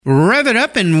Rev it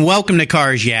up and welcome to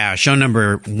Cars Yeah, show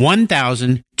number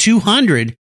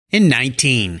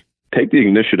 1219. Take the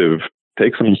initiative,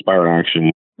 take some inspired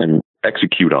action, and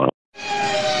execute on it.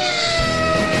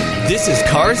 This is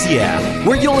Cars Yeah,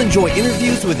 where you'll enjoy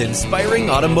interviews with inspiring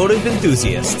automotive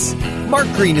enthusiasts. Mark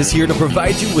Green is here to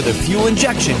provide you with a fuel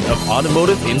injection of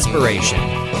automotive inspiration.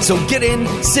 So get in,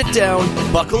 sit down,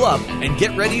 buckle up, and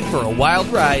get ready for a wild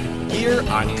ride here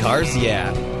on Cars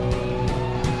Yeah.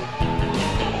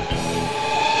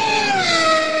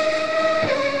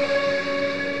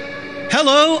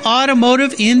 Hello,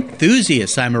 automotive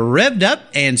enthusiasts. I'm revved up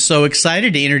and so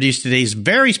excited to introduce today's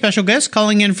very special guest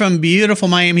calling in from beautiful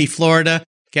Miami, Florida,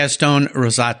 Gaston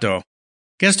Rosato.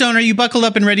 Gaston, are you buckled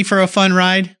up and ready for a fun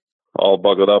ride? All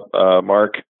buckled up,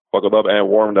 Mark. Buckled up and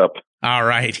warmed up. All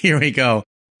right, here we go.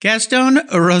 Gaston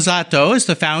Rosato is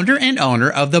the founder and owner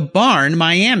of The Barn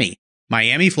Miami,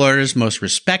 Florida's most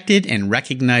respected and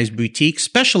recognized boutique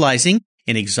specializing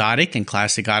in exotic and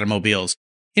classic automobiles.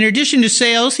 In addition to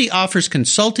sales, he offers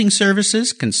consulting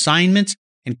services, consignments,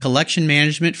 and collection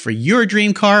management for your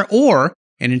dream car or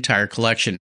an entire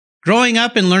collection. Growing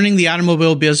up and learning the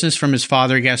automobile business from his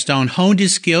father, Gaston honed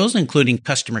his skills, including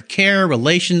customer care,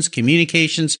 relations,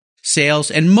 communications, sales,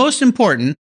 and most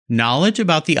important, knowledge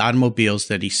about the automobiles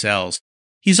that he sells.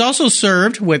 He's also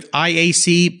served with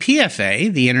IAC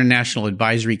PFA, the International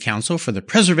Advisory Council for the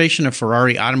Preservation of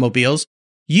Ferrari Automobiles.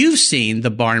 You've seen The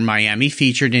Barn Miami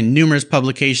featured in numerous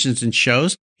publications and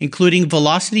shows, including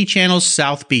Velocity Channel's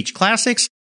South Beach Classics,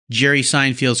 Jerry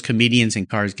Seinfeld's Comedians in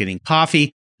Cars Getting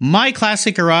Coffee, My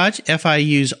Classic Garage,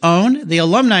 FIU's own, the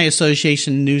Alumni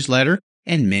Association newsletter,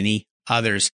 and many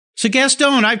others. So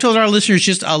Gaston, I've told our listeners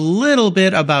just a little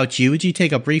bit about you. Would you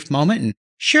take a brief moment and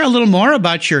share a little more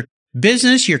about your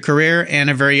business, your career, and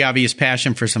a very obvious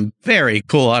passion for some very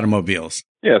cool automobiles?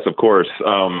 Yes, of course.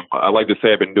 I like to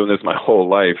say I've been doing this my whole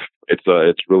life. It's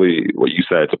really what you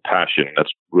said. It's a passion.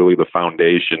 That's really the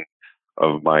foundation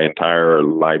of my entire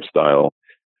lifestyle.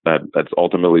 That's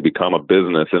ultimately become a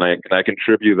business, and I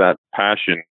contribute that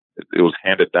passion. It was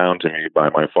handed down to me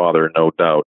by my father, no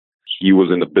doubt. He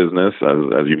was in the business,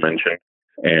 as you mentioned,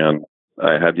 and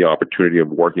I had the opportunity of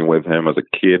working with him as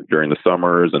a kid during the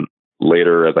summers, and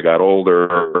later as I got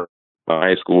older,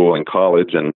 high school and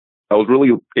college, and I was really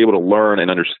able to learn and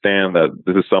understand that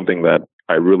this is something that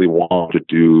I really want to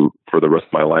do for the rest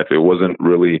of my life. It wasn't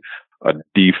really a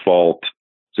default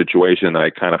situation that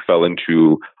I kind of fell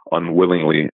into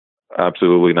unwillingly.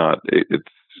 Absolutely not.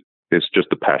 It's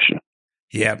just a passion.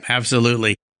 Yeah,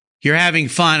 absolutely. You're having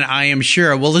fun, I am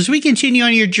sure. Well, as we continue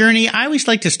on your journey, I always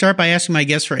like to start by asking my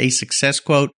guests for a success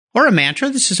quote or a mantra.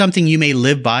 This is something you may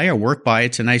live by or work by.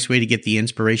 It's a nice way to get the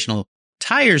inspirational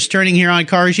tires turning here on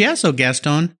Cars Yeah. So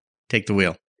Gaston, take the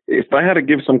wheel. If I had to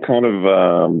give some kind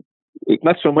of,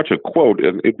 not so much a quote,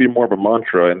 it'd be more of a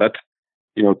mantra, and that's,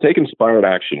 take inspired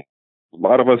action. A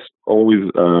lot of us always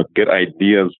get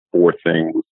ideas for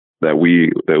things that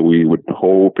we would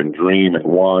hope and dream and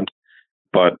want,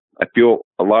 but I feel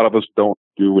a lot of us don't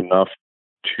do enough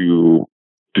to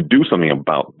do something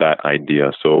about that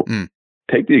idea. So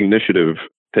take the initiative,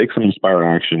 take some inspired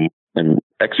action, and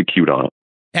execute on it.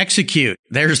 Execute.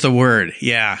 There's the word.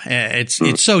 Yeah, it's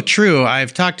so true.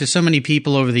 I've talked to so many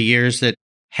people over the years that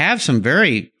have some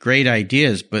very great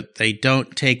ideas, but they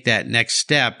don't take that next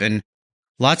step. And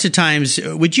lots of times,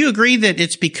 would you agree that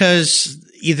it's because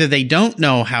either they don't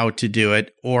know how to do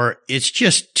it or it's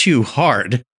just too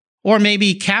hard, or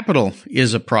maybe capital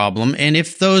is a problem? And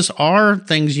if those are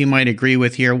things you might agree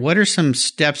with here, what are some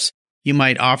steps you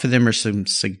might offer them, or some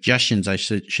suggestions, I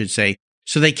should say,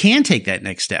 so they can take that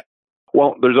next step?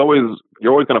 Well, you're always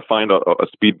going to find a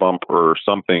speed bump or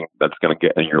something that's going to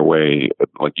get in your way.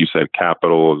 Like you said,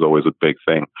 capital is always a big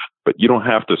thing, but you don't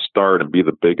have to start and be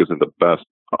the biggest and the best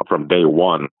from day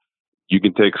one. You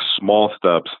can take small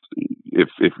steps. If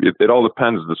it all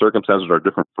depends. The circumstances are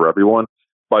different for everyone,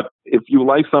 but if you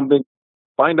like something,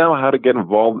 find out how to get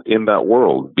involved in that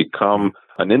world. Become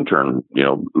an intern.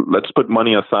 Let's put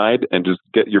money aside and just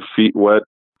get your feet wet,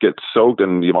 get soaked,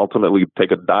 and ultimately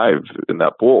take a dive in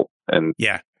that pool. And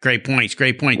yeah, great points.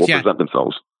 Will present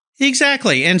themselves.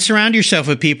 Exactly. And surround yourself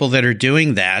with people that are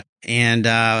doing that,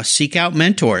 and seek out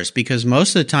mentors, because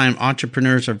most of the time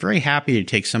entrepreneurs are very happy to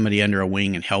take somebody under a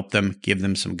wing and help them, give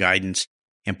them some guidance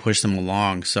and push them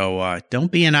along. So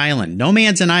don't be an island. No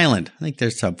man's an island. I think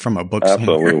there's from a book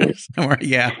Absolutely. somewhere.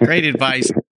 Yeah, great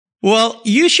advice. Well,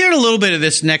 you shared a little bit of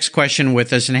this next question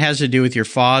with us, and it has to do with your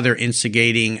father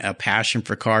instigating a passion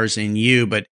for cars in you.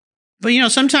 But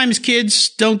sometimes kids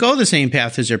don't go the same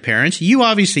path as their parents. You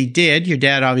obviously did. Your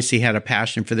dad obviously had a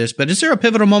passion for this. But is there a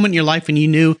pivotal moment in your life when you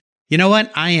knew, you know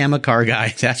what, I am a car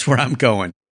guy. That's where I'm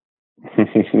going?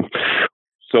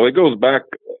 So it goes back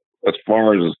as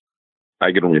far as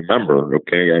I can remember.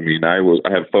 Okay, I mean, I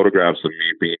have photographs of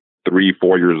me being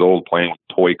 3-4 years old playing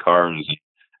with toy cars,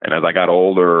 and as I got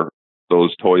older,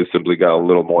 those toys simply got a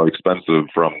little more expensive,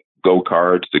 from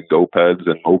go-karts to go-peds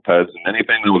and mopeds and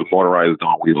anything that was motorized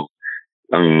on wheels.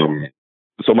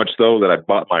 So much so that I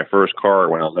bought my first car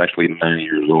when I was actually 9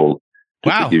 years old.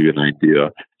 Just Wow. to give you an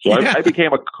idea. So Yeah. I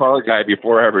became a car guy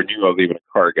before I ever knew I was even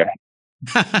a car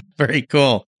guy. Very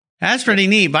cool. That's pretty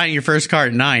neat. Buying your first car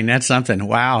at 9. That's something.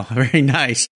 Wow. Very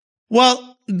nice.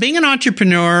 Well, being an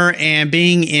entrepreneur and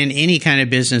being in any kind of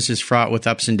business is fraught with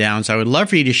ups and downs. I would love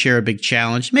for you to share a big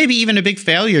challenge, maybe even a big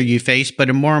failure you faced,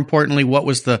 but more importantly, what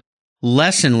was the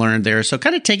lesson learned there? So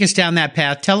kind of take us down that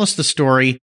path. Tell us the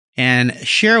story and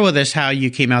share with us how you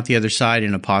came out the other side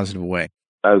in a positive way.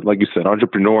 As like you said,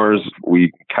 entrepreneurs,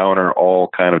 we encounter all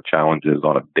kind of challenges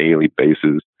on a daily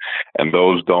basis, and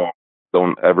those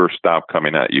don't ever stop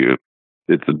coming at you.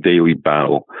 It's a daily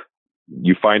battle.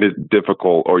 You find it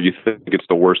difficult, or you think it's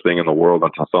the worst thing in the world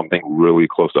until something really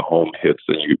close to home hits,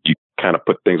 and you kind of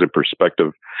put things in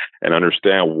perspective and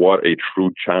understand what a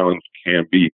true challenge can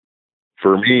be.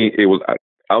 For me, it was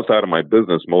outside of my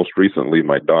business. Most recently,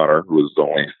 my daughter, who is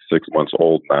only 6 months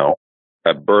old now,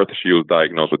 at birth, she was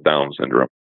diagnosed with Down syndrome.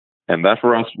 And that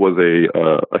for us was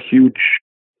a huge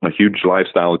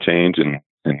lifestyle change and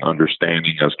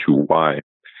understanding as to why.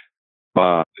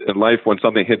 In life, when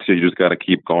something hits you, you just got to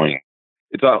keep going.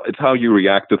 It's how you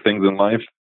react to things in life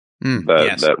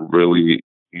that really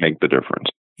make the difference.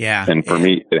 Yeah. And for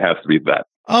me, it has to be that.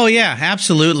 Oh, yeah,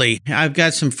 absolutely. I've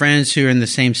got some friends who are in the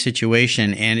same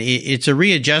situation, and it's a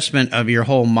readjustment of your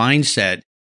whole mindset.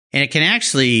 And it can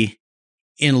actually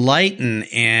enlighten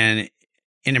and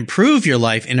improve your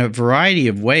life in a variety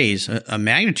of ways, a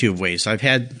magnitude of ways. I've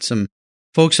had some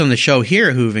folks on the show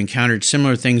here who've encountered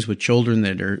similar things with children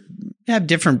that have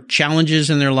different challenges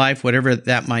in their life, whatever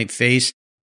that might face.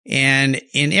 And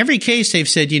in every case, they've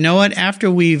said, you know what, after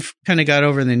we've kind of got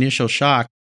over the initial shock,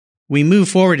 we move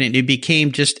forward and it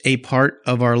became just a part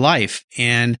of our life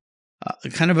and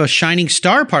kind of a shining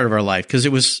star part of our life, because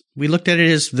we looked at it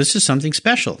as this is something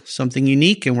special, something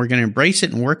unique, and we're going to embrace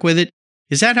it and work with it.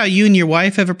 Is that how you and your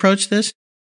wife have approached this?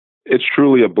 It's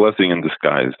truly a blessing in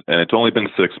disguise, and it's only been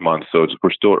 6 months, so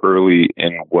we're still early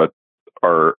in what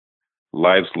our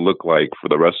lives look like for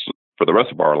the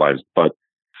rest of our lives. But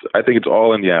I think it's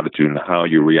all in the attitude and how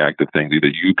you react to things. Either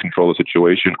you control the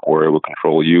situation or it will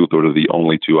control you. Those are the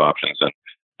only two options. And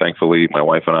thankfully, my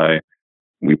wife and I,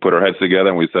 we put our heads together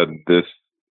and we said, this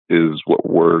is what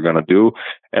we're going to do.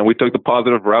 And we took the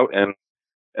positive route. And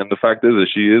the fact is that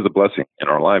she is a blessing in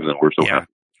our lives, and we're so happy.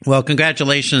 Well,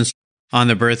 congratulations on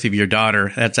the birth of your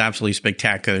daughter. That's absolutely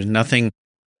spectacular. There's nothing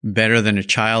better than a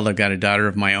child. I've got a daughter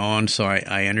of my own, so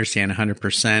I understand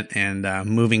 100%. And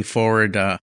moving forward,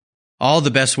 all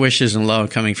the best wishes and love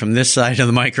coming from this side of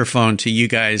the microphone to you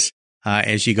guys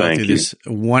as you go through this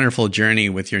wonderful journey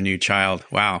with your new child.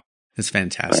 Wow, that's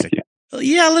fantastic.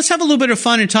 Yeah, let's have a little bit of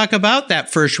fun and talk about that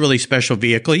first really special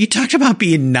vehicle. You talked about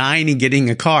being 9 and getting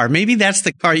a car. Maybe that's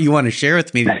the car you want to share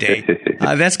with me today.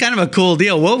 That's kind of a cool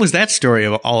deal. What was that story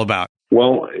all about?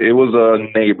 Well, it was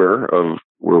a neighbor of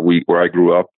where I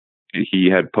grew up. He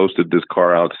had posted this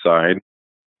car outside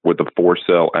with a for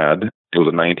sale ad. It was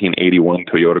a 1981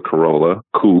 Toyota Corolla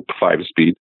Coupe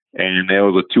 5-speed, and there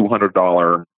was a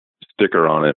 $200 sticker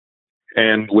on it.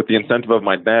 And with the incentive of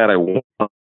my dad, I went to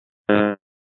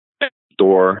the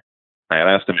store. I had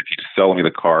asked him if he'd sell me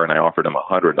the car, and I offered him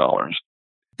 $100.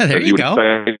 There you go.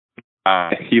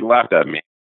 He laughed at me,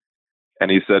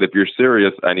 and he said, "If you're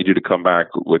serious, I need you to come back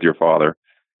with your father."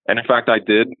 And in fact, I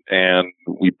did, and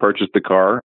we purchased the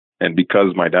car. And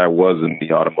because my dad was in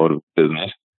the automotive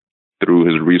business, through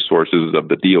his resources of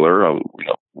the dealer,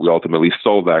 we ultimately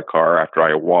sold that car after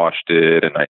I washed it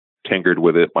and I tinkered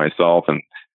with it myself. And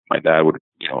my dad would,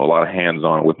 a lot of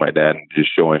hands-on with my dad and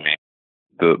just showing me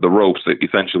the ropes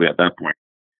essentially at that point.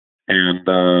 And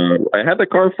I had the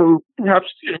car for perhaps,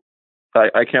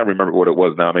 I can't remember what it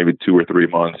was now, maybe 2 or 3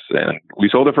 months. And we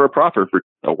sold it for a profit for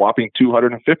a whopping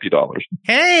 $250.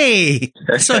 Hey,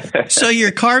 so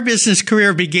your car business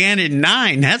career began at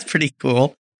 9. That's pretty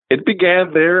cool. It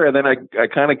began there, and then I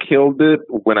kind of killed it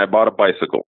when I bought a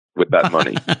bicycle with that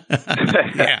money.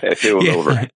 It was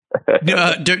over.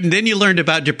 Then you learned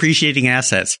about depreciating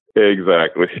assets.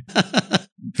 Exactly.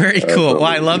 Very cool. Well,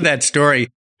 I love that story.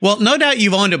 Well, no doubt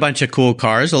you've owned a bunch of cool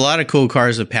cars. A lot of cool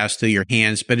cars have passed through your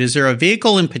hands, but is there a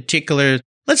vehicle in particular,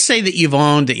 let's say that you've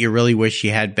owned that you really wish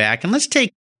you had back? And let's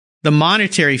take the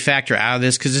monetary factor out of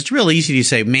this, because it's real easy to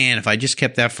say, man, if I just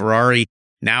kept that Ferrari,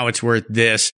 now it's worth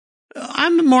this.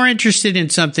 I'm more interested in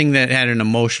something that had an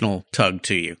emotional tug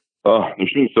to you. Oh,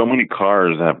 there's been so many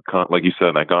cars that have, like you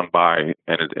said, that gone by,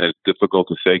 and it's difficult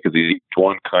to say because each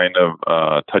one kind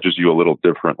of touches you a little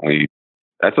differently.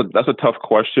 That's a tough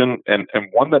question, and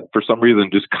one that for some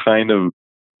reason just kind of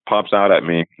pops out at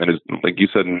me, and is, like you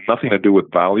said, nothing to do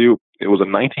with value. It was a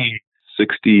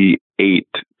 1968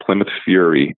 Plymouth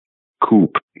Fury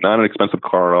coupe, not an expensive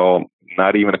car at all,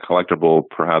 not even a collectible,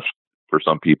 perhaps for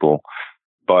some people.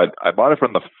 But I bought it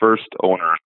from the first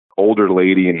owner, older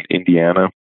lady in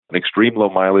Indiana. An extreme low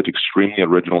mileage, extremely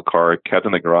original car, kept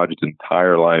in the garage its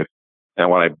entire life. And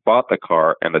when I bought the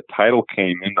car and the title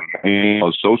came in the mail, I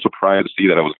was so surprised to see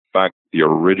that it was in fact the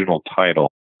original title.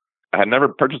 I had never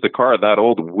purchased a car that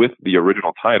old with the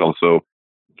original title. So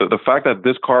the fact that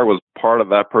this car was part of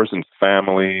that person's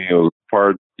family, it was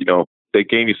part, they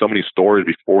gave me so many stories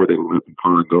before they let the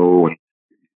car go. And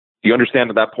you understand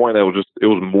at that point that it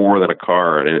was more than a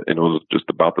car, and it was just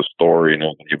about the story and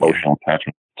the emotional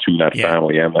attachment to that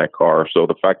family and that car. So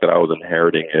the fact that I was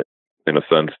inheriting it, in a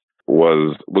sense,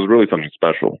 was really something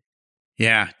special.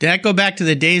 Yeah. Did that go back to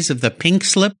the days of the pink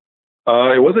slip?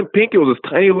 It wasn't pink. It was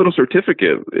this tiny little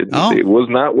certificate. It was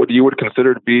not what you would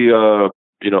consider to be a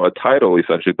title,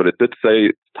 essentially, but it did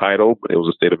say title. It was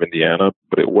the state of Indiana,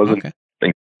 but it wasn't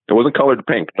pink. It wasn't colored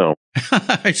pink, no.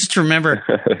 I just remember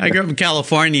I grew up in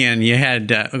California, and you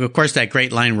had, of course, that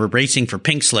great line, "We're racing for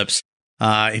pink slips."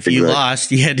 If you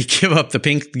lost, you had to give up the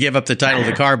title of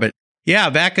the car. But yeah,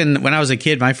 back when I was a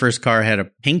kid, my first car had a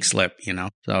pink slip,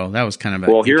 so that was kind of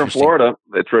well, here in Florida,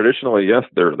 traditionally, yes,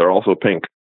 they're also pink.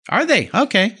 Are they?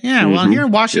 Okay. Yeah. Mm-hmm. Well, here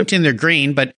in Washington, they're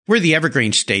green, but we're the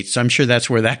evergreen state, so I'm sure that's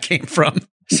where that came from.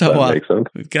 So that makes sense.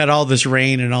 We've got all this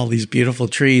rain and all these beautiful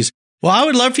trees. Well, I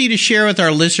would love for you to share with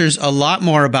our listeners a lot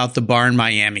more about the Barn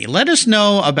Miami. Let us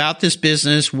know about this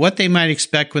business, what they might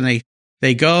expect when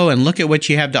they go and look at what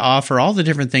you have to offer, all the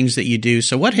different things that you do.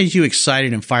 So what has you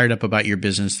excited and fired up about your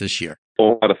business this year? A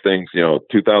lot of things.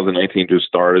 2019 just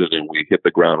started, and we hit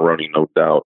the ground running, no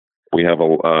doubt. We have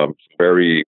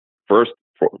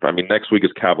next week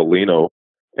is Cavallino,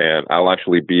 and I'll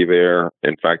actually be there.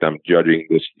 In fact, I'm judging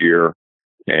this year.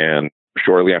 And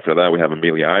shortly after that, we have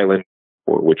Amelia Island,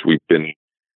 for which we've been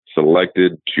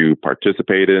selected to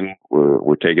participate in.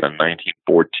 We're taking a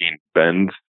 1914 Benz.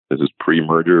 This is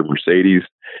pre-merger Mercedes,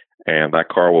 and that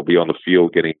car will be on the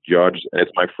field getting judged. And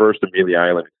it's my first Amelia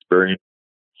Island experience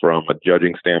from a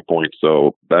judging standpoint,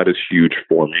 so that is huge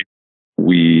for me.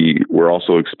 We're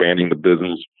also expanding the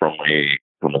business from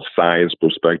a size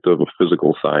perspective, a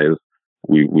physical size.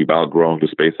 We've outgrown the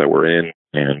space that we're in,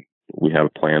 and we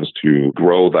have plans to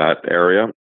grow that area.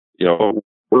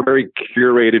 We're a very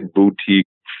curated boutique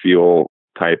feel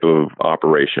type of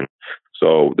operation.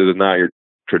 So this is not your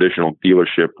traditional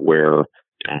dealership where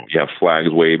you have flags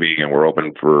waving and we're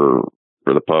open for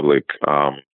the public.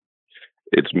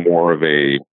 It's more of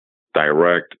a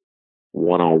direct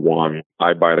one-on-one.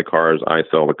 I buy the cars, I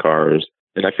sell the cars,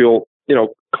 and I feel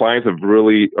clients have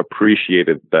really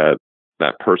appreciated that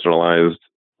personalized,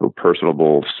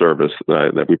 personable service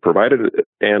that we provided,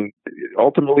 and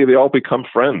ultimately they all become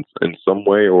friends in some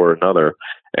way or another,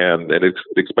 and it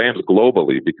expands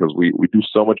globally because we do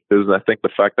so much business. I think the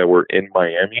fact that we're in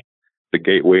Miami, the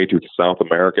gateway to South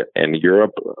America and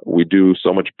Europe, we do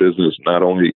so much business, not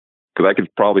only because I could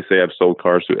probably say I've sold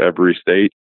cars to every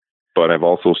state, but I've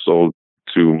also sold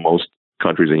to most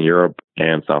countries in Europe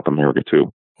and South America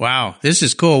too. Wow, this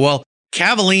is cool. Well,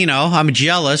 Cavallino, I'm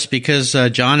jealous because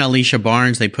John and Alicia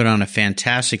Barnes, they put on a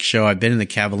fantastic show. I've been in the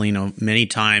Cavallino many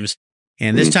times.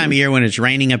 And this time of year when it's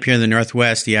raining up here in the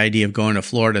Northwest, the idea of going to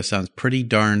Florida sounds pretty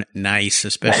darn nice,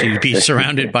 especially to be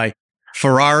surrounded by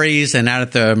Ferraris and out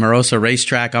at the Moroso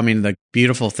racetrack. I mean, the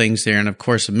beautiful things there. And of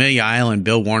course, Amelia Island,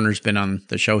 Bill Warner's been on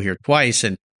the show here twice,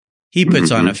 and he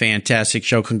puts on a fantastic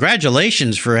show.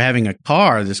 Congratulations for having a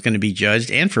car that's going to be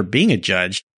judged and for being a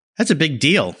judge. That's a big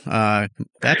deal.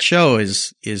 That show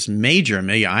is major,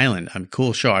 Amelia Island.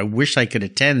 Cool show. I wish I could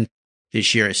attend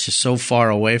this year. It's just so far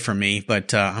away from me,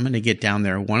 but I'm going to get down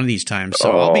there one of these times.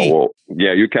 So well,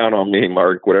 yeah, you count on me,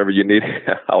 Mark. Whatever you need,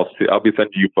 I'll be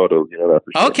sending you photos. That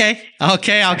for sure. Okay,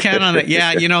 I'll count on it.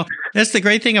 Yeah, that's the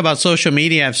great thing about social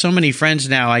media. I have so many friends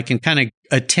now. I can kind of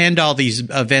attend all these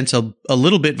events a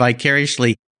little bit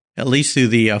vicariously, at least through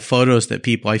the photos that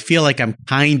I feel like I'm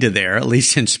kind of there, at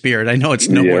least in spirit. I know it's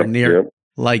nowhere near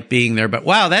like being there, but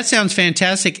wow, that sounds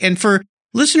fantastic. And for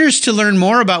listeners to learn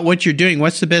more about what you're doing,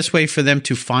 what's the best way for them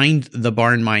to find the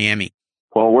Barn Miami?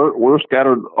 Well, we're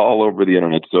scattered all over the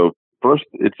internet. So first,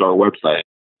 it's our website,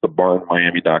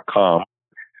 thebarnmiami.com.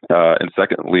 And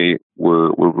secondly,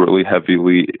 we're really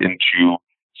heavily into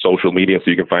social media.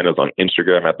 So you can find us on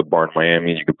Instagram at The Barn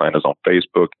Miami. You can find us on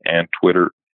Facebook and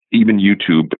Twitter, even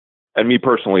YouTube. And me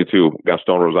personally, too,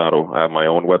 Gaston Rosato. I have my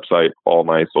own website. All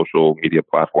my social media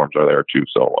platforms are there, too.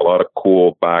 So a lot of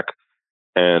cool back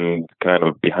and kind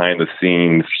of behind the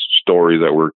scenes stories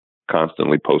that we're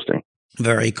constantly posting.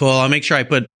 Very cool. I'll make sure I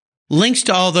put links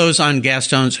to all those on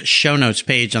Gaston's show notes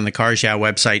page on the Cars Yeah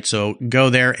website. So go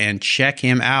there and check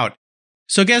him out.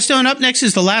 So Gaston, up next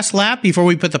is the last lap. Before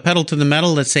we put the pedal to the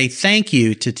metal, let's say thank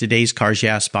you to today's Cars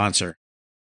Yeah sponsor.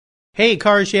 Hey,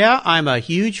 Cars Yeah, I'm a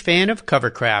huge fan of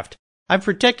Covercraft. I've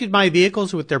protected my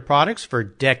vehicles with their products for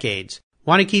decades.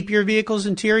 Want to keep your vehicle's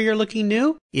interior looking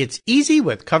new? It's easy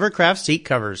with Covercraft seat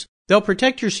covers. They'll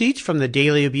protect your seats from the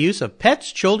daily abuse of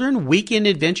pets, children, weekend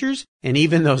adventures, and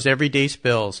even those everyday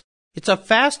spills. It's a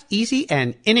fast, easy,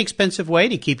 and inexpensive way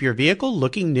to keep your vehicle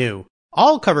looking new.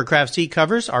 All Covercraft seat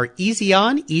covers are easy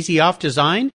on, easy off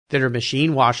design that are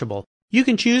machine washable. You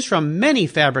can choose from many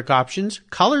fabric options,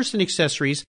 colors, and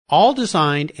accessories, all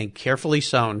designed and carefully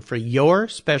sewn for your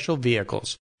special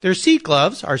vehicles. Their seat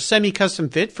gloves are semi-custom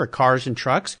fit for cars and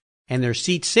trucks, and their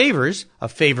seat savers, a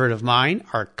favorite of mine,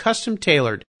 are custom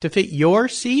tailored to fit your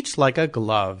seats like a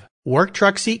glove. Work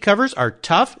truck seat covers are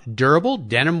tough, durable,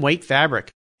 denim weight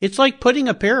fabric. It's like putting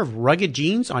a pair of rugged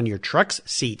jeans on your truck's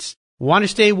seats. Want to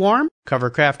stay warm?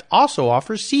 Covercraft also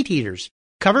offers seat heaters.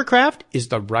 Covercraft is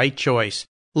the right choice.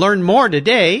 Learn more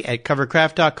today at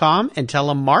covercraft.com and tell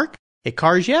them Mark at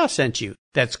Cars Yeah sent you.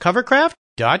 That's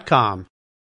covercraft.com.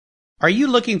 Are you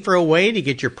looking for a way to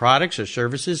get your products or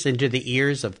services into the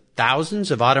ears of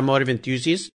thousands of automotive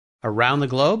enthusiasts around the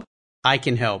globe? I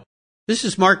can help. This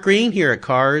is Mark Green here at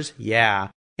Cars Yeah,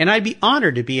 and I'd be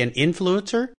honored to be an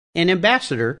influencer and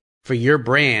ambassador for your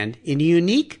brand in a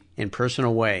unique and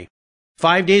personal way.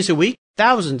 5 days a week,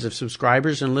 thousands of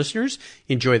subscribers and listeners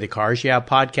enjoy the Cars Yeah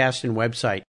podcast and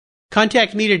website.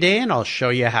 Contact me today and I'll show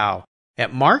you how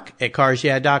at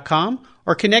mark@carsyeah.com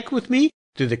or connect with me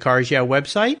through the Cars Yeah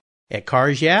website at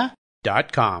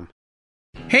carsyeah.com.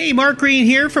 Hey, Mark Green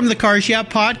here from the Cars Yeah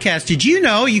podcast. Did you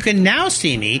know you can now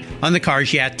see me on the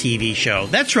Cars Yeah TV show?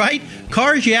 That's right.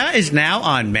 Cars Yeah is now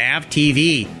on MAV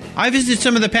TV. I visit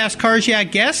some of the past Cars Yeah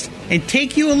guests and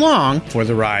take you along for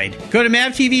the ride. Go to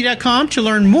mavtv.com to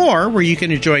learn more where you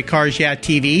can enjoy Cars Yeah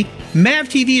TV. MAV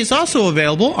TV is also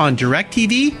available on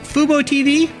DirecTV, Fubo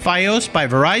TV, Fios by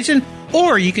Verizon,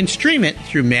 or you can stream it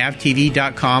through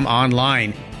mavtv.com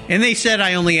online. And they said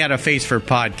I only had a face for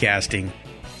podcasting.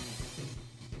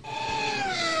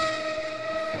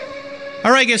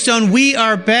 All right, Gaston, we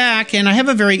are back, and I have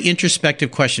a very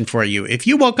introspective question for you. If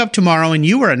you woke up tomorrow and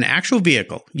you were an actual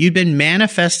vehicle, you'd been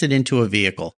manifested into a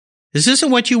vehicle. This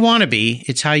isn't what you want to be.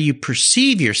 It's how you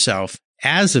perceive yourself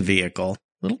as a vehicle.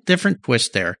 A little different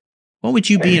twist there. What would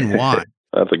you be and why?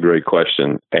 That's a great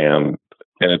question, and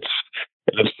it's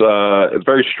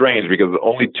very strange because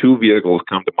only two vehicles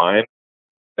come to mind,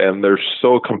 and they're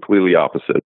so completely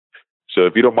opposite. So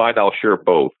if you don't mind, I'll share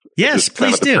both. Yes,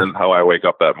 please do. Depends how I wake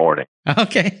up that morning.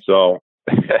 Okay. So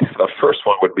the first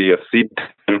one would be a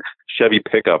C10 Chevy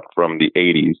pickup from the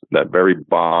 80s, that very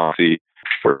boxy,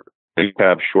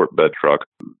 cab, short bed truck.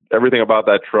 Everything about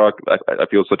that truck, I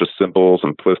feel such a simple,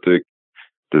 simplistic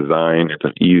design. It's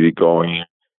an easygoing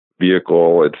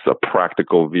vehicle. It's a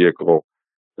practical vehicle.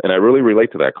 And I really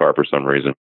relate to that car for some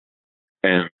reason.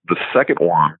 And the second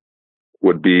one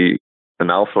would be an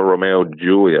Alfa Romeo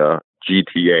Giulia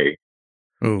GTA.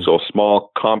 Ooh. So a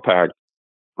small, compact,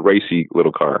 racy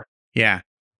little car. Yeah.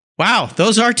 Wow,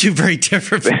 those are two very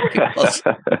different vehicles.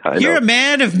 You're a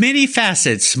man of many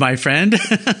facets, my friend.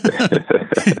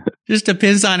 Just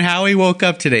depends on how he woke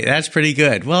up today. That's pretty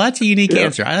good. Well, that's a unique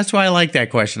answer. That's why I like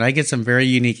that question. I get some very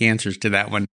unique answers to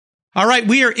that one. All right,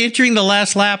 we are entering the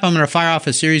last lap. I'm going to fire off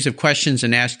a series of questions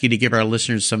and ask you to give our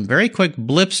listeners some very quick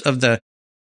blips of the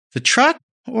truck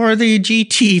or the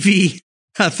GTV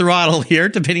throttle here,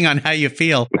 depending on how you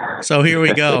feel. So here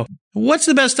we go. What's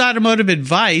the best automotive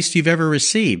advice you've ever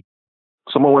received?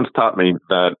 Someone once taught me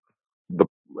that,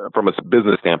 from a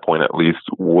business standpoint at least,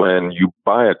 when you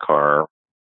buy a car,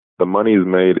 the money is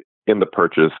made in the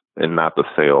purchase and not the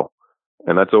sale.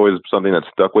 And that's always something that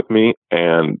stuck with me.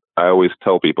 And I always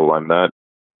tell people I'm not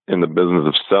in the business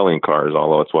of selling cars,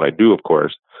 although it's what I do, of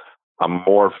course. I'm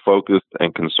more focused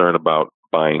and concerned about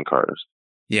buying cars.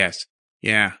 Yes.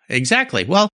 Yeah, exactly.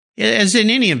 Well, as in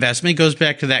any investment, it goes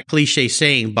back to that cliche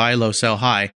saying, buy low, sell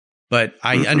high. But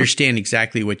I understand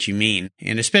exactly what you mean.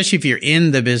 And especially if you're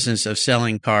in the business of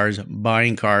selling cars,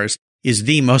 buying cars is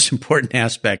the most important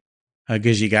aspect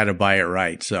because you got to buy it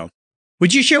right. So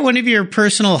would you share one of your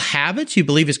personal habits you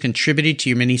believe has contributed to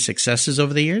your many successes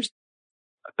over the years?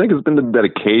 think it's been the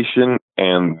dedication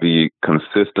and the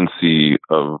consistency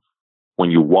of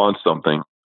when you want something,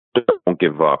 don't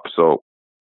give up. So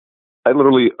I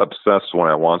literally obsess when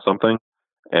I want something,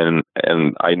 and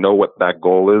I know what that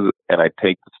goal is, and I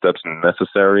take the steps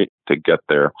necessary to get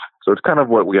there. So it's kind of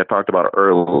what we had talked about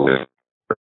earlier.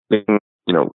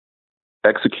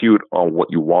 Execute on what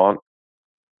you want,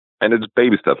 and it's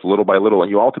baby steps, little by little, and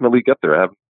you ultimately get there. I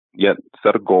haven't yet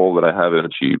set a goal that I haven't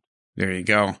achieved. There you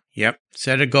go. Yep.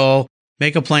 Set a goal,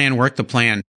 make a plan, work the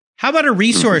plan. How about a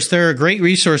resource? There are great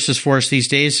resources for us these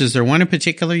days. Is there one in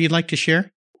particular you'd like to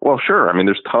share? Well, sure. I mean,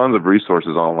 there's tons of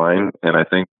resources online, and I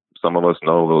think some of us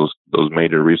know those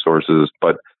major resources.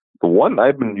 But the one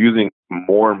I've been using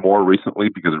more and more recently,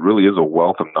 because it really is a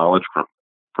wealth of knowledge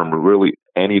from really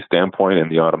any standpoint in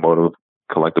the automotive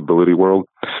collectability world,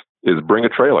 is Bring a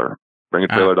Trailer,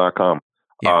 bringatrailer.com.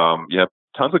 Yeah. You have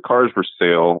tons of cars for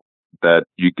sale that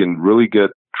you can really get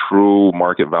true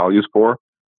market values for.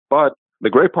 But the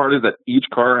great part is that each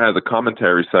car has a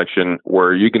commentary section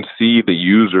where you can see the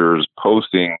users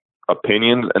posting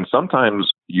opinions, and sometimes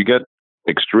you get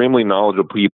extremely knowledgeable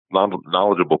people,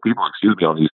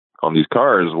 on these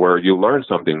cars, where you learn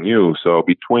something new. So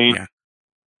between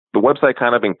the website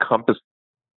kind of encompasses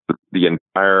the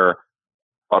entire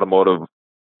automotive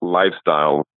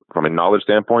lifestyle from a knowledge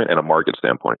standpoint and a market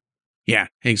standpoint. Yeah,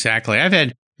 exactly. I've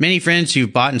had many friends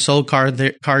who've bought and sold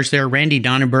cars there. Randy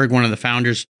Donnenberg, one of the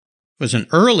founders, was an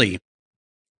early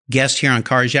guest here on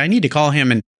Cars Yeah. I need to call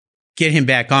him and get him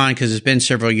back on because it's been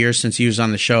several years since he was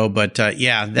on the show. But that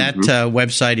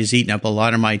website is eating up a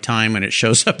lot of my time when it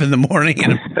shows up in the morning.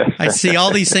 And I see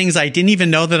all these things I didn't even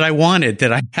know that I wanted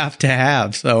that I have to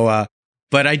have. So,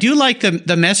 but I do like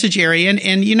the message area.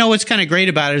 And you know what's kind of great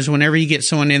about it is whenever you get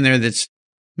someone in there that's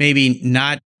maybe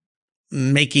not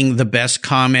making the best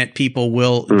comment, people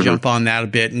will jump on that a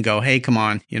bit and go, hey, come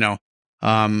on,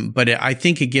 but I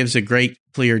think it gives a great,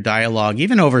 clear dialogue,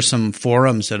 even over some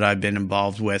forums that I've been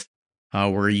involved with,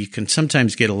 where you can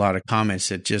sometimes get a lot of comments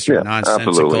that just are nonsensical.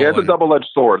 Absolutely. It's a double-edged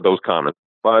sword, those comments.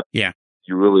 But you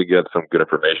really get some good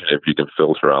information if you can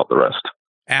filter out the rest.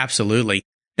 Absolutely.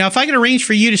 Now, if I could arrange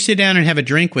for you to sit down and have a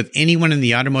drink with anyone in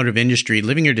the automotive industry,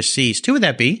 living or deceased, who would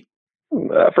that be?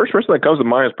 First person that comes to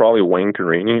mind is probably Wayne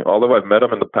Carini. Although I've met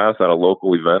him in the past at a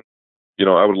local event,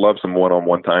 I would love some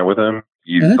one-on-one time with him.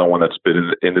 He's someone that's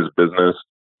been in his business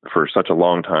for such a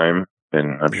long time,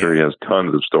 and I'm sure he has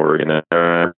tons of story in it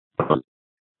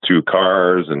to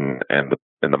cars and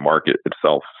the market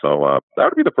itself. So that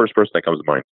would be the first person that comes to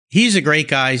mind. He's a great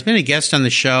guy. He's been a guest on the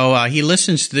show. He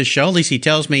listens to the show. At least he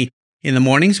tells me in the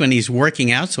mornings when he's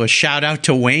working out. So a shout out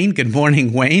to Wayne. Good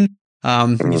morning, Wayne.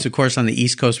 He's of course on the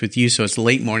East Coast with you, so it's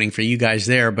late morning for you guys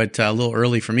there, but a little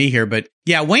early for me here. But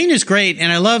yeah, Wayne is great,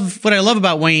 and what I love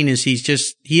about Wayne is he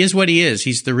is what he is.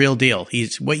 He's the real deal.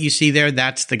 He's what you see there.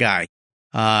 That's the guy.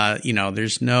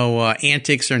 There's no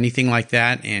antics or anything like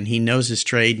that, and he knows his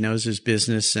trade, knows his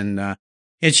business, and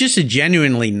it's just a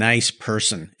genuinely nice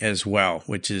person as well,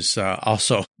 which is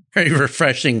also very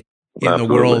refreshing in the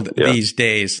world these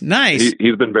days. Nice.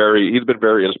 He's been very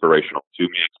inspirational to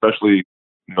me, especially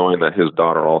knowing that his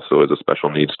daughter also is a special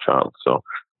needs child. So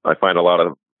I find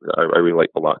I relate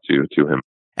a lot to him.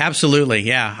 Absolutely.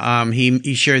 Yeah.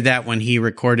 He shared that when he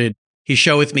recorded his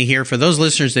show with me here. For those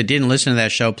listeners that didn't listen to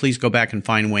that show, please go back and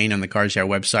find Wayne on the Cars Yeah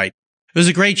website. It was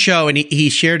a great show, and he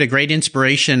shared a great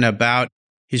inspiration about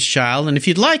his child. And if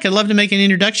you'd like, I'd love to make an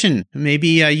introduction. Maybe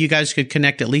you guys could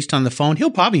connect at least on the phone.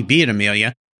 He'll probably be at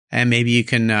Amelia, and maybe he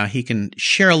can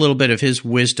share a little bit of his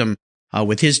wisdom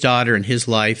with his daughter and his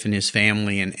life and his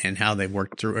family and how they've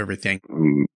worked through everything.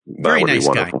 Very nice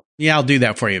guy. Yeah, I'll do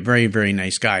that for you. Very, very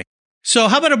nice guy. So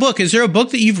how about a book? Is there a book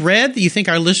that you've read that you think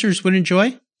our listeners would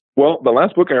enjoy? Well, the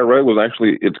last book I read was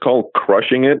it's called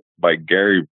Crushing It by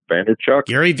Gary Vaynerchuk.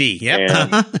 Gary V.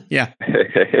 Yeah. Yeah.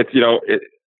 It's,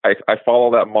 I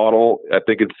follow that model. I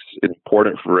think it's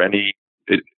important for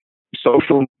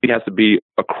social media has to be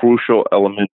a crucial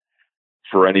element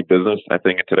for any business. I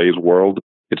think in today's world,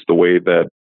 it's the way that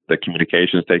the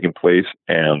communication is taking place,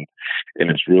 and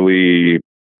it's really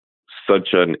such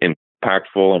an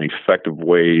impactful and effective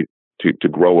way to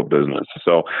grow a business.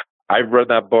 So I've read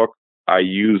that book. I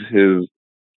use his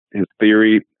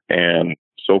theory, and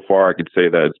so far I could say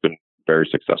that it's been very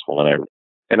successful.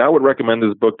 And I would recommend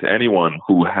this book to anyone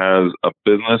who has a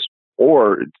business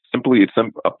or simply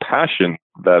a passion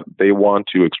that they want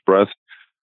to express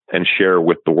and share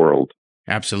with the world.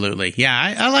 Absolutely.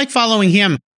 Yeah, I like following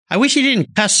him. I wish he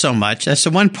didn't cuss so much. That's the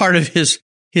one part of his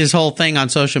whole thing on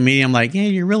social media. I'm like,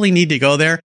 you really need to go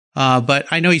there. But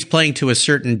I know he's playing to a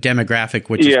certain demographic,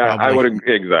 which is probably... I would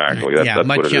exactly. That's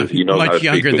much what it is. He knows much how to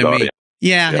younger speak to than me. audience.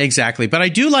 Yeah, exactly. But I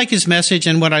do like his message.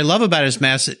 And what I love about his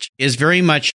message is very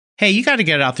much, hey, you got to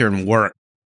get out there and work.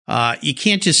 You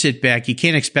can't just sit back. You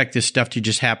can't expect this stuff to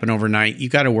just happen overnight. You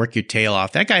got to work your tail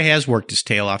off. That guy has worked his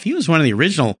tail off. He was one of the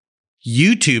original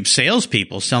YouTube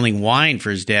salespeople selling wine for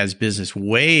his dad's business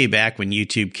way back when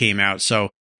YouTube came out. So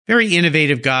very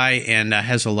innovative guy and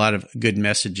has a lot of good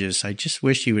messages. I just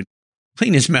wish he would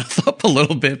clean his mouth up a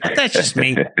little bit, but that's just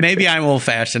me. Maybe I'm old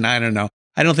fashioned. I don't know.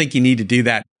 I don't think you need to do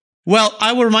that. Well,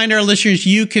 I will remind our listeners,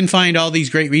 you can find all these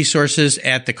great resources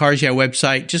at the Cars Yeah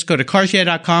website. Just go to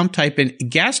carsyeah.com, type in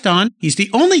Gaston. He's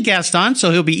the only Gaston,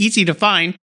 so he'll be easy to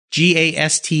find.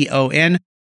 Gaston.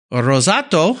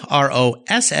 Rosato,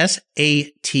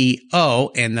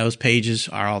 Rossato, and those pages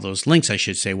are all those links, I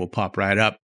should say, will pop right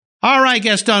up. All right,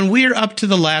 Gaston, we're up to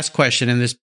the last question, and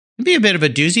this would be a bit of a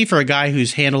doozy for a guy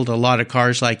who's handled a lot of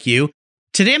cars like you.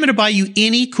 Today, I'm going to buy you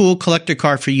any cool collector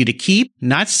car for you to keep,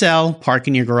 not sell, park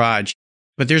in your garage.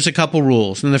 But there's a couple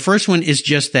rules, and the first one is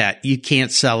just that. You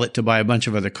can't sell it to buy a bunch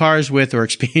of other cars with or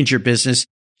expand your business.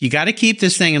 You got to keep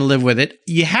this thing and live with it.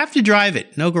 You have to drive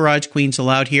it. No garage queens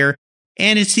allowed here.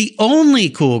 And it's the only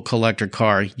cool collector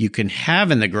car you can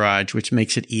have in the garage, which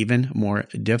makes it even more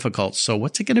difficult. So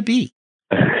what's it going to be?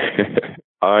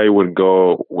 I would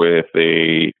go with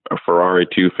a Ferrari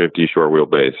 250 short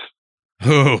wheelbase.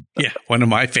 Oh, yeah, one of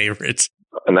my favorites.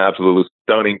 An absolutely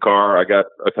stunning car. I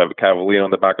have a Cavallino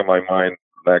in the back of my mind.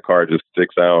 That car just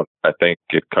sticks out. I think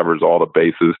it covers all the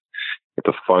bases. It's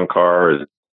a fun car.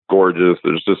 It's gorgeous.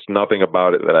 There's just nothing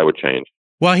about it that I would change.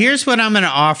 Well, here's what I'm going to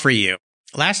offer you.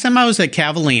 Last time I was at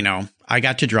Cavallino, I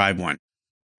got to drive one.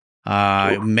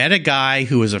 I met a guy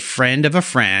who was a friend of a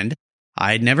friend.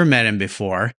 I had never met him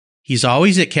before. He's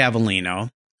always at Cavallino.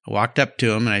 I walked up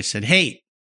to him and I said, hey,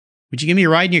 would you give me a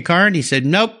ride in your car? And he said,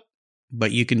 nope,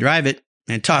 but you can drive it,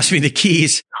 and tossed me the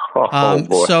keys.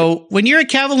 So when you're at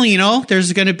Cavallino,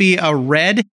 there's going to be a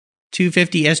red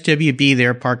 250 SWB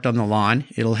there parked on the lawn.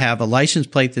 It'll have a license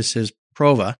plate that says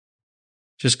Prova.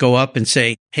 Just go up and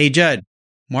say, hey, Judd,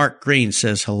 Mark Green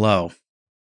says hello,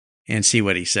 and see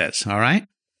what he says. All right?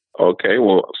 Okay,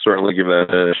 well, certainly give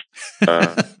that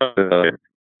a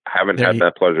haven't had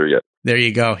that pleasure yet. There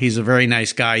you go. He's a very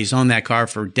nice guy. He's owned that car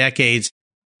for decades.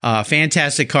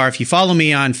 Fantastic car. If you follow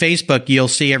me on Facebook, you'll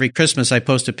see every Christmas I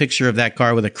post a picture of that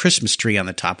car with a Christmas tree on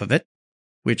the top of it,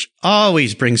 which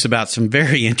always brings about some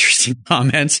very interesting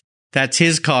comments. That's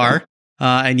his car.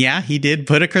 And yeah, he did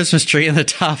put a Christmas tree on the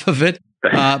top of it.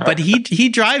 But he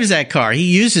drives that car.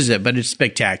 He uses it, but it's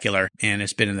spectacular. And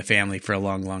it's been in the family for a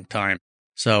long, long time.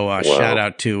 So wow. Shout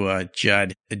out to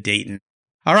Judd Dayton.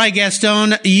 All right,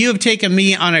 Gaston, you have taken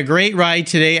me on a great ride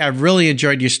today. I've really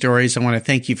enjoyed your stories. I want to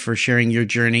thank you for sharing your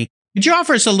journey. Could you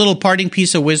offer us a little parting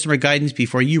piece of wisdom or guidance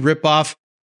before you rip off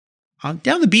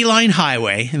down the Beeline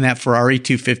Highway in that Ferrari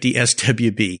 250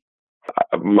 SWB?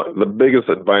 The biggest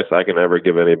advice I can ever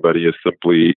give anybody is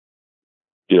simply,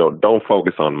 don't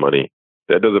focus on money.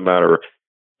 It doesn't matter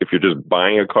if you're just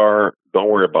buying a car. Don't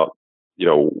worry about,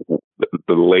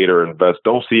 the later invest.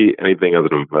 Don't see anything as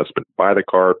an investment. Buy the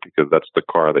car because that's the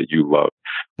car that you love.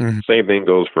 Mm-hmm. Same thing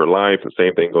goes for life. The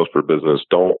same thing goes for business.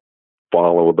 Don't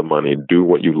follow the money. Do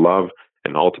what you love,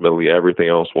 and ultimately everything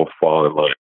else will fall in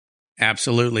line.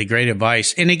 Absolutely. Great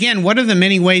advice. And again, what are the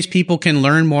many ways people can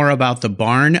learn more about the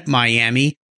Barn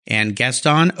Miami and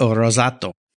Gaston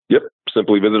Rosato? Yep.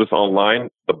 Simply visit us online,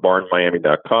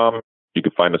 thebarnmiami.com. You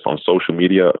can find us on social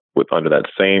media under that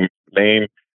same name,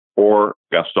 or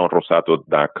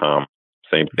GastonRosato.com.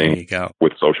 Same thing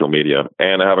with social media.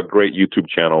 And I have a great YouTube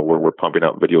channel where we're pumping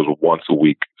out videos once a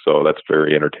week. So that's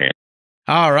very entertaining.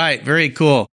 All right. Very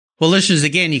cool. Well, listeners,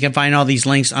 again, you can find all these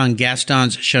links on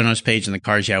Gaston's show notes page on the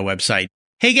Cars Yeah website.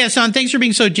 Hey, Gaston, thanks for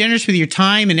being so generous with your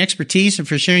time and expertise and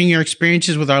for sharing your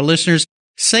experiences with our listeners.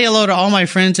 Say hello to all my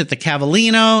friends at the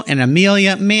Cavallino and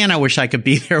Amelia. Man, I wish I could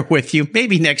be there with you.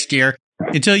 Maybe next year.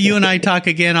 Until you and I talk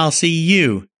again, I'll see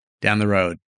you down the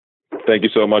road. Thank you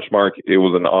so much, Mark. It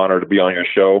was an honor to be on your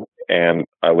show, and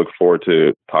I look forward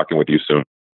to talking with you soon.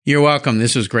 You're welcome.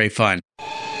 This was great fun.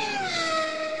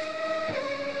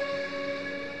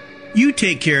 You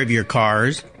take care of your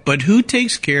cars, but who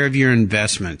takes care of your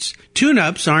investments?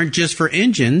 Tune-ups aren't just for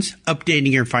engines.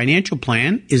 Updating your financial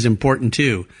plan is important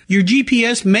too. Your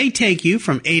GPS may take you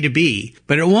from A to B,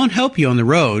 but it won't help you on the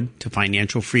road to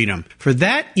financial freedom. For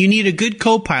that, you need a good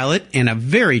co-pilot and a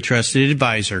very trusted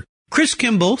advisor. Chris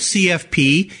Kimball,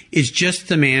 CFP, is just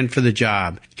the man for the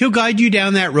job. He'll guide you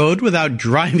down that road without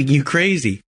driving you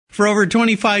crazy. For over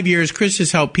 25 years, Chris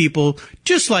has helped people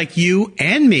just like you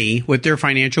and me with their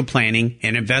financial planning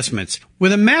and investments.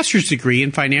 With a master's degree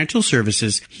in financial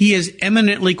services, he is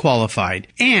eminently qualified,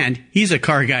 and he's a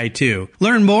car guy too.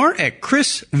 Learn more at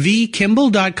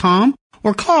chrisvkimball.com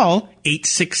or call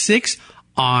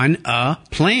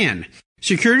 866-ON-A-PLAN.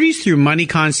 Securities through Money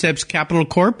Concepts Capital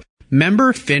Corp.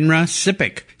 Member FINRA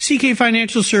SIPC. CK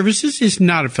Financial Services is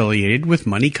not affiliated with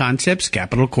Money Concepts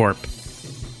Capital Corp.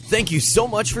 Thank you so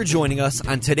much for joining us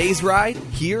on today's ride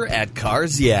here at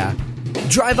Cars Yeah.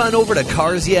 Drive on over to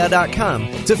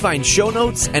carsyeah.com to find show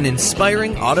notes and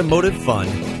inspiring automotive fun.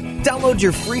 Download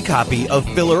your free copy of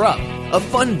Filler Up, a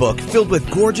fun book filled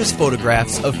with gorgeous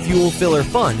photographs of fuel filler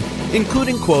fun,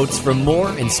 including quotes from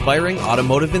more inspiring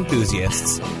automotive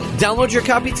enthusiasts. Download your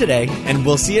copy today, and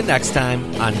we'll see you next time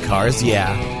on Cars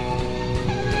Yeah.